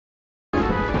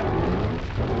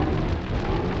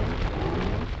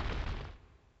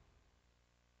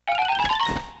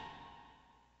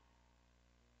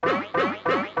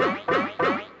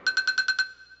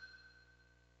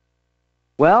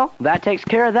Well, that takes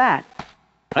care of that.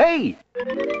 Hey!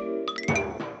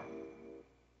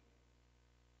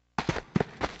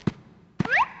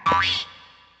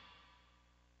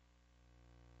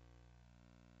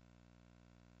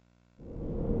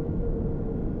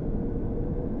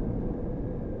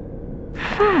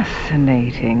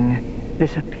 Fascinating.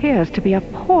 This appears to be a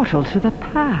portal to the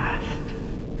past.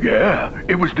 Yeah,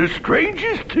 it was the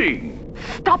strangest thing.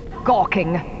 Stop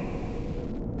gawking!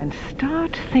 And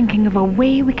start thinking of a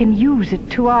way we can use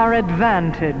it to our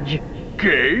advantage.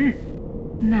 Okay?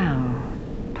 Now,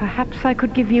 perhaps I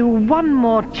could give you one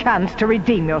more chance to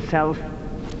redeem yourself.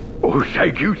 Oh,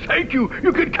 thank you, thank you.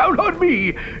 You can count on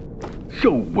me.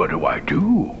 So what do I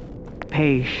do?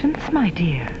 Patience, my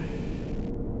dear.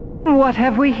 What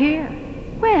have we here?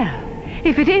 Well,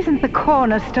 if it isn't the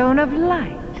cornerstone of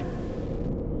light.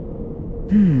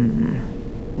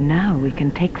 Now we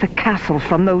can take the castle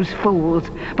from those fools,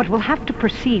 but we'll have to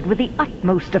proceed with the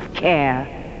utmost of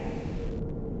care.